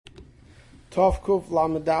Tov Kuf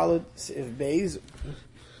Lamedalid Sif Beis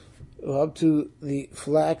up to the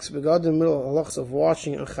flax. Begad in the middle of halachas of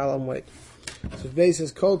washing and Chal Hamoed. Sif Beis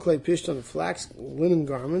says kol clay pished on the flax linen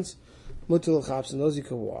garments mutal chaps and those you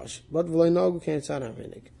can wash. But v'lei nagu can't sound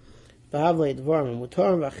haminik. V'havlei dvarim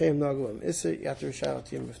mutarim v'achem nagu em iser yater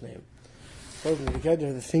shalat yim b'fneim. Spoken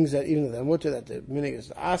to the things that even the mutter that the minig is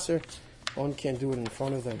the aser, one can't do it in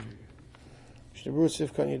front of them. You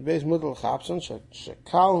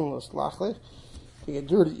get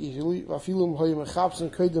dirty easily. If you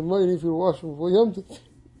wash them for yom,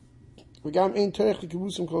 we got in terech to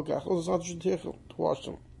kibbutz them kolkach. Also, it's not just to wash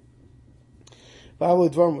them. V'avol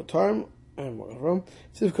dvarim mutarim and morim.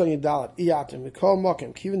 Sif kan yedalat iyatim mikol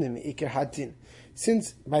makim kivenim iker hadin.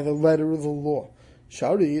 Since by the letter of the law,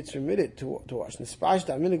 Shauri it's permitted to wash. Nispash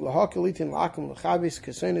da minig lahakelitin lakum lachabis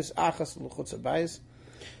kasenis achas luchutz abayis.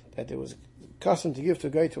 That there was a custom to give to a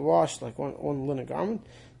guy to wash like one linen garment.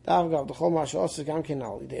 Even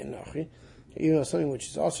though something which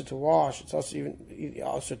is also to wash, it's also even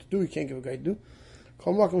also to do, you can't give a guy to do.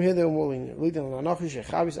 You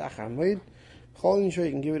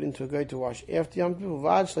can give it into a guy to wash after Yom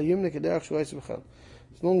Tov,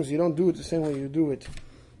 as long as you don't do it the same way you do it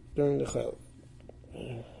during the Chel.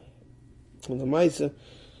 And the Maisa,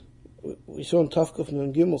 we saw in Tafkuf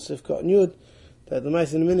and Gimel Sifka and Yud, that the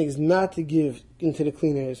Maisa in the Minig is not to give into the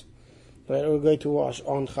cleaners, right, or go to wash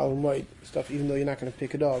on Chal Hamoed stuff, even though you're not going to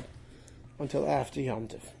pick it up until after Yom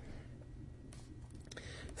Tov.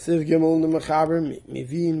 Siv Gimel in the Mechaber,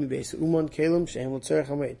 Mivin, Mibesa Uman, Kalim, Shehem L'Tzerech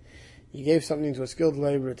Hamoed. You gave something to a skilled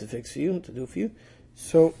laborer to fix for you, to do for you,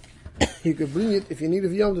 so you could bring it, if you need it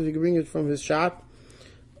for Yom Tov, you could bring it from his shop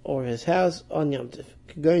or his house on Yom Tov.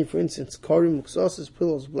 Going, for instance, Korim, Muksosas,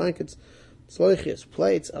 pillows, blankets, Tzloichias,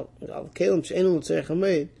 plates, Al-Kalim, She'enu L'Tzerech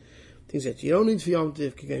Hamoed, things that you don't need for Yom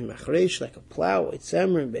Tov, Kigayin Machresh, like a plow, a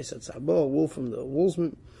tzemmer, Besat Sabo, a wool from the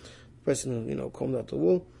woolsman, the person who, combed out the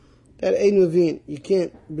wool. That Ein Levin, you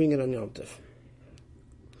can't bring it on Yom Tov.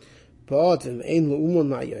 But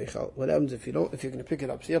what happens if you're going to pick it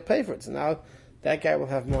up? So you'll pay for it. So now that guy will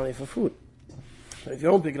have money for food. But if you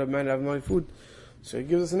don't pick it up, man, have money for food. So he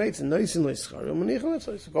gives us an eight, and nice and nice. So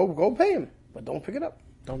go pay him, but don't pick it up.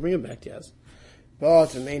 Don't bring it back to us. But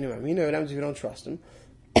what happens if you don't trust him?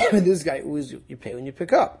 This guy always you pay when you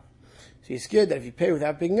pick up. So you're scared that if you pay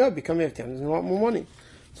without picking up, you come after him, he's going to want more money.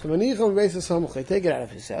 So take it out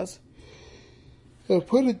of his house. So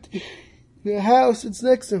put it in the house, it's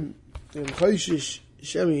next to him. If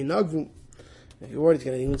you're worried it's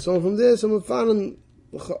going to even someone from there, someone found him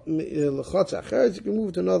you can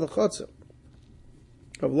move to another chotza.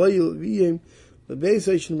 The base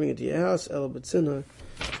you shouldn't bring it to your house,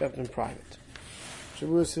 except in private.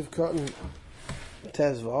 Shavuos Cotton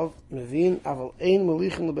Tezvav, Mevin, Aval Ein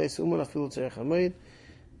Malichin LeBeis Uman Afil Tzerech Hamoed.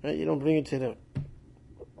 You don't bring it to the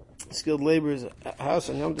skilled laborer's house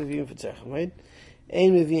on Yom Tov even for Tzerech Hamoed.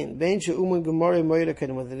 Ein Mevin, Ben She'uman Gemara Moed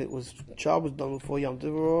Akedem, whether it was job was done before Yom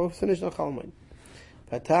Tov or finished on Chal Hamoed.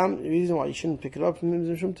 Vatam, the reason why you shouldn't pick it up from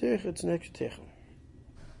him from Terech, it's an extra Terech.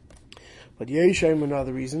 But Yerushalayim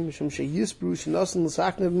another reason, Mishum Sheyisbru Shenasan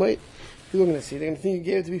L'Saknev Moed. People are going to see, they're going to think you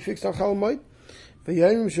gave it to be fixed on Chal Hamoed. People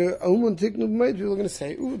are going to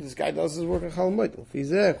say, "Ooh, this guy does his work on Chal Hamoed." If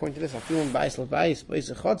he's there, according to this, I feel him bais l'bais, bais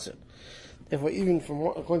l'chotzah. Therefore, even from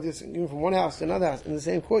one house to another house in the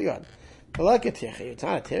same courtyard, I like a techa. It's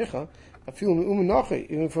not a techa. I feel him nachi,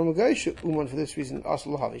 even from a guy uman for this reason.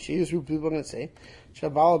 Also, lahavi. People are going to say,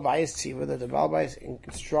 "Shabal bais tziva," that the bal bais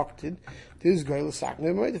instructed this guy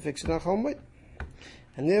l'saknev moed to fix it on Chal Hamoed,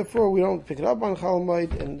 and therefore we don't pick it up on Chal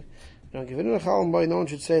Hamoed and we don't give it in a Chal Hamoed. No one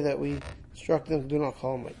should say that we instruct them to do not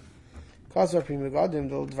Chal Hamoed. Kasar pri megadim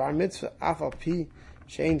the dvar mitzvah afal pi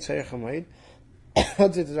shein tzerech hamoed.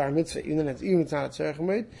 That's it. Dvar mitzvah even it's not a tzerech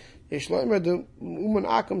hamoed. Yesh lo imer the uman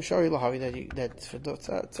akam shari lahavi that for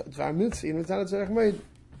dvar mitzvah even it's not a tzerech hamoed.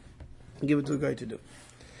 Give it to a guy to do.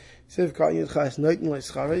 Siv kal yid chas noiten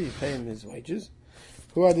le'schara, you pay him his wages.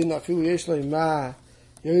 Who I did not feel yesh lo ma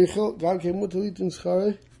yeichel gam kemutelit in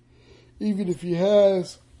schara. Even if he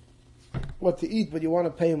has what to eat, but you want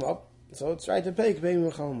to pay him up. So it's right to pay him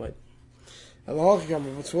a Chal Hamoed.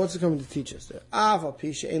 So what's it coming to teach us there?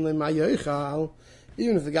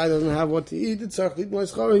 Even if the guy doesn't have what to eat, you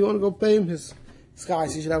want to go pay him his schar,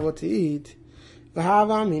 so he should have what to eat. I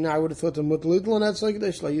would have thought the mutlitl, and that's like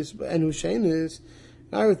this. And Hushain is,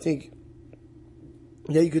 I would think,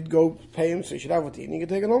 you could go pay him, so you should have what to eat, and you can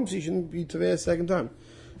take it home, so you shouldn't be Taveh a second time.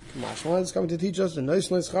 It's coming to teach us the nice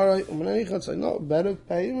schar. So no, better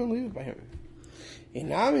pay him and leave it by him. You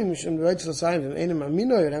don't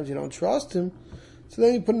trust him, so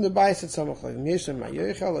then you put in the bias at some of them.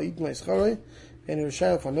 and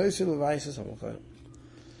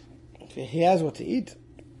he has what to eat,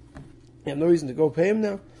 you have no reason to go pay him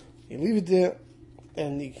now. You leave it there,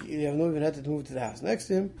 and you have no even had to move to the house next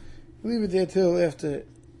to him. You leave it there till after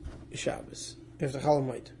Shabbos, after Chol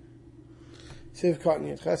Hamoed. Siv Katan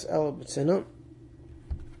Yitches Ela B'Tzina.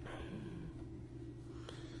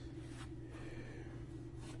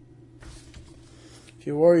 If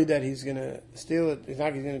you're worried that he's going to steal it, he's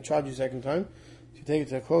going to charge you a second time, if you take it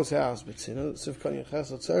to a close house, B'Tzina, Siv Katan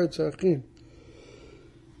Yitches L'Tzar Tzarchim.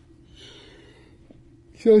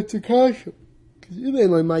 So it's a kasha. If he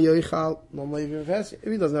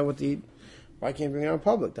doesn't have what to eat, why can't he bring it out in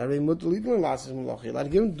public? You're allowed to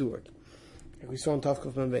give him to do it. Like we saw in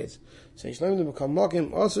Tavkuf Membeis. So Yishleim to become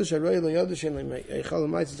Mokim, also Sharei L'Yadishin L'Eichal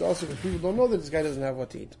L'Maiz, it's also because people don't know that this guy doesn't have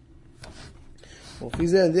what to eat. Well, if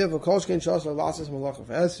he's there and therefore Kolshkein Shas L'Lasses Malacha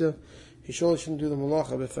V'Hesya, he surely shouldn't do the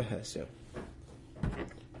Malacha B'Fehesya.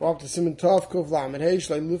 We're up to Siman Tavkuf Lamed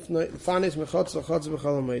Heish L'Fanis Mechatz L'Chatz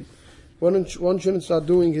B'Chol Hamoed. One shouldn't start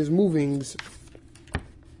doing his movings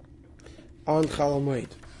on Chol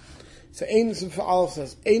Hamoed. So Ein Aleph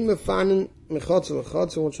says, Ein Mefanin Mechatz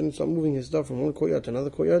L'Chatz, one shouldn't start moving his stuff from one courtyard to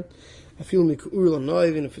another courtyard. I feel Mikur L'Noi,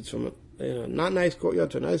 even if it's from a not nice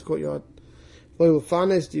courtyard to a nice courtyard. Lo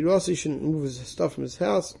L'Fanis Dirasi shouldn't move his stuff from his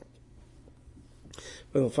house.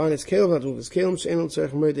 Lo L'Fanis Kelim, not to move his Kelim, She'en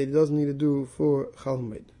L'Tzarech Hamoed, that he doesn't need to do for Chol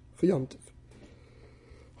Hamoed, for Yom Tov.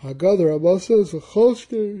 Haggadah Rabbah says,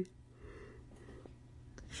 Cholshkein.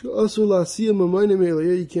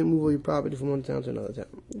 You can't move all your property from one town to another town.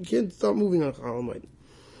 You can't start moving on Chol Hamoed.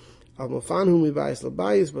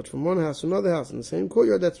 But from one house to another house in the same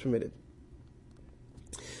courtyard, that's permitted.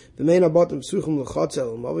 The main bottom if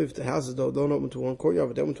the houses don't open to one courtyard,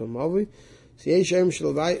 but they open to a mavi.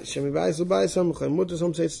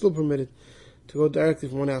 Some say it's still permitted to go directly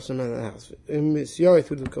from one house to another house.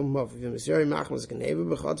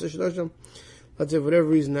 Let's say for whatever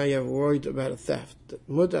reason now you have worried about a theft.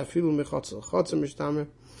 You're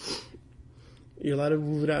allowed to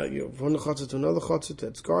move it out from one chotzer to another chotzer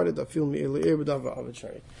that's guarded.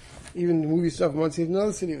 Even the movie stuff, once you have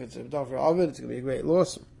another city, if it's a davar ovid, it's going to be a great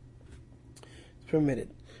loss. It's permitted.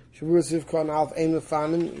 Why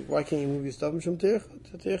can't you move your stuff from Tirch?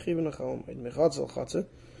 Even a Chol Hamoed.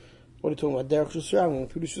 What are you talking about? Derech Shusram, going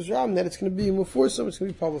through the Shusram, that it's going to be more forceful, it's going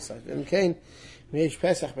to be publicized. And Cain,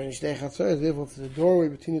 Pesach, therefore, the doorway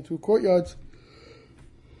between the two courtyards.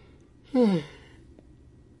 Mutter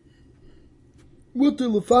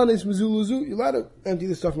Lefanis Mezulazu, you're allowed to empty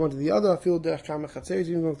the stuff from one to the other. I feel Derech Kama Chatzeres,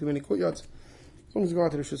 even going through many courtyards. As long as you go out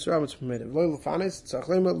to the Shusram, it's permitted. Loy Lefanis,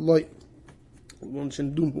 Tzachlema, Loy. One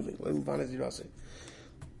shouldn't do moving. Loy Lefanis, Yirase.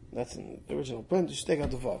 That's in the original print. You should take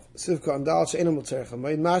out the vav. Sivka and Dal she'enam l'tzarech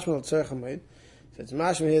hamoed. Mashma l'tzarech hamoed. So it's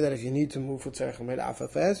mashma here that if you need to move for tzarech hamoed,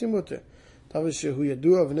 afafas you mutter. Tavish shehu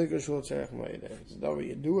yadu of nikar shul tzarech hamoed. It's that way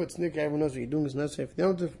you do it. It's nikar. Everyone knows what you're doing is necessary for the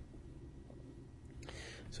Yom Tov.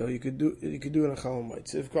 So you could do it in a Chol Hamoed.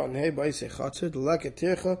 Sivka and hey ba'isei chatzir. The leket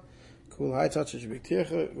tircha. Cool high touch is big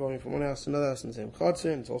tircha. Going from one house to another house in the same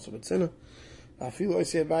chatzir. And it's also b'tzina. Afilu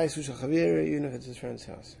oisei ba'isei shachaviri, even if it's his friend's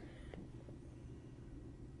house.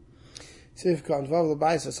 Sivka and Vav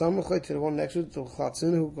L'Bayis HaSamachay to the one next to it, to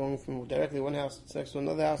Chatzin, who going from directly one house next to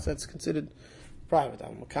another house, that's considered private.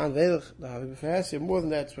 Makan Velech, the Havi B'Fehesya, more than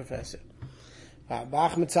that, it's B'Fehesya.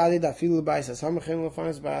 Ba'ach Mitzadi, the Afilu L'Bayis HaSamachay,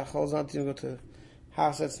 L'Fanis, Ba'ach holds on to go to the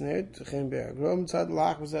house that's near it, to Chem Be'er Grom, Mitzad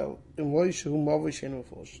L'Ach, was that in Loi Shehu Mavi Sheinu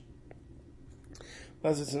Mefurish.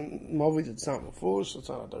 Unless it's in Mavi that's not Mefurish, so it's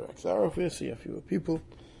not a direct thoroughfare, so you have fewer people,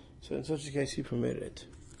 so in such a case he permitted it.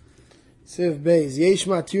 Siv Beis, Yesh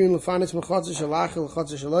Matirin Lefanis Mechatzer Shalach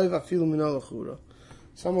L'Chatzer Shaloi V'Afilu Minol L'Chura.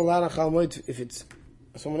 Some allowed on Chol Hamoed if it's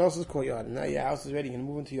someone else's courtyard, and now your house is ready, you're going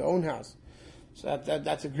to move into your own house. So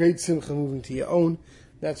that's a great simcha, moving to your own.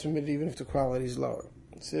 That's permitted even if the quality is lower.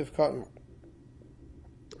 Siv Katan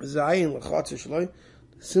Zayin L'Chatzer Shaloi.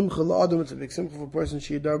 Simcha L'Adam, it's a big simcha for a person,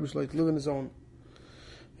 Shir Darbish, like to live in his own.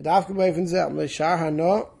 V'Davka B'Efen Zeh, M'Shar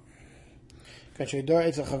HaNo, It's like you're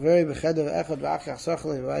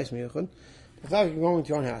going to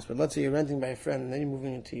your own house, but let's say you're renting by a friend and then you're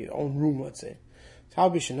moving into your own room, let's say.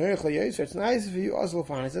 It's nice for you also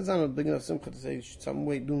fine. That's not a big enough simcha to say you should some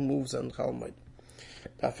way do moves on Chol Hamoed.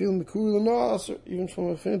 I feel the cool and also even from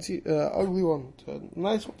a fancy ugly one to a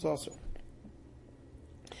nice one's also.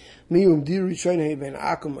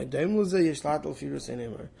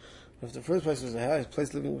 If the first place was a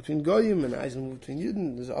place living between Goyim and Eisen moved between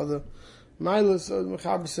Yidden, there's other Milas, so the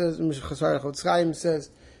Mechaber says, Chotz Chaim says,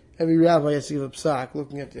 every rabbi has to give a psak,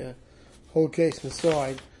 looking at the whole case and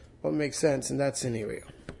decide what makes sense in that scenario.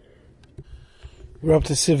 We're up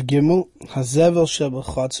to Siv Gimel, Hazevel Shebel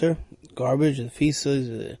Chotzer, garbage, the feces,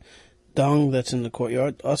 the dung that's in the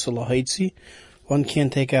courtyard, also lahaitzi, one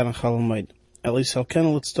can't take out on Chol Hamoed. At least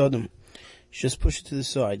halken l'tzdadim. You just push it to the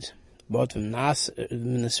sides. But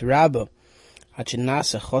v'nisraba,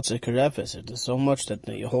 hachinasa chotzer kerefes. There's so much that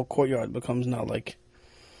the whole courtyard becomes now like,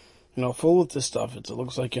 full with this stuff. It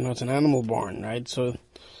looks like, it's an animal barn, right? So,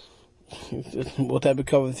 what type of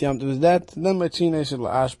cover with Yom Tov is that? Then by Tzina should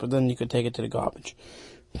la'ash, but then you could take it to the garbage.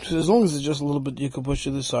 So as long as it's just a little bit you could push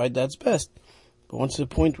to the side, that's best. But once to the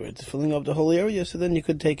point where it's filling up the whole area, so then you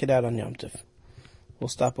could take it out on Yom Tov. We'll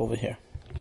stop over here.